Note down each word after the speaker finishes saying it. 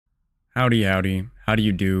Howdy, howdy. How do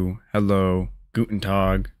you do? Hello, guten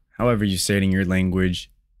tag, however you say it in your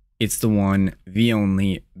language. It's the one, the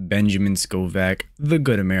only, Benjamin Scovach, the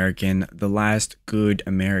good American, the last good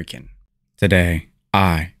American. Today,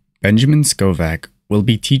 I, Benjamin Scovach, will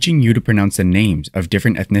be teaching you to pronounce the names of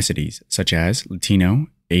different ethnicities, such as Latino,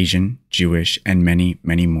 Asian, Jewish, and many,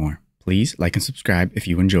 many more. Please like and subscribe if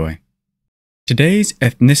you enjoy. Today's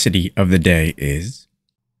ethnicity of the day is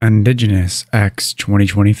Indigenous X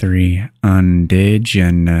 2023.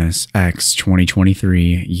 Indigenous X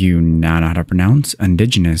 2023. You now know how to pronounce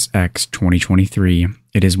Indigenous X 2023.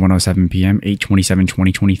 It is 1:07 p.m.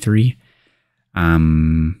 8/27/2023.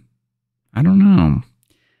 I don't know.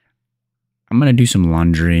 I'm gonna do some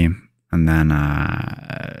laundry and then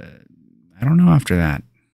I don't know after that.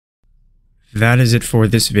 That is it for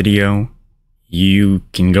this video. You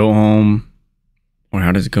can go home. Or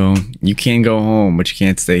how does it go? You can go home, but you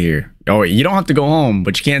can't stay here. Oh, wait, you don't have to go home,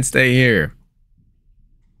 but you can't stay here.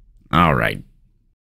 All right.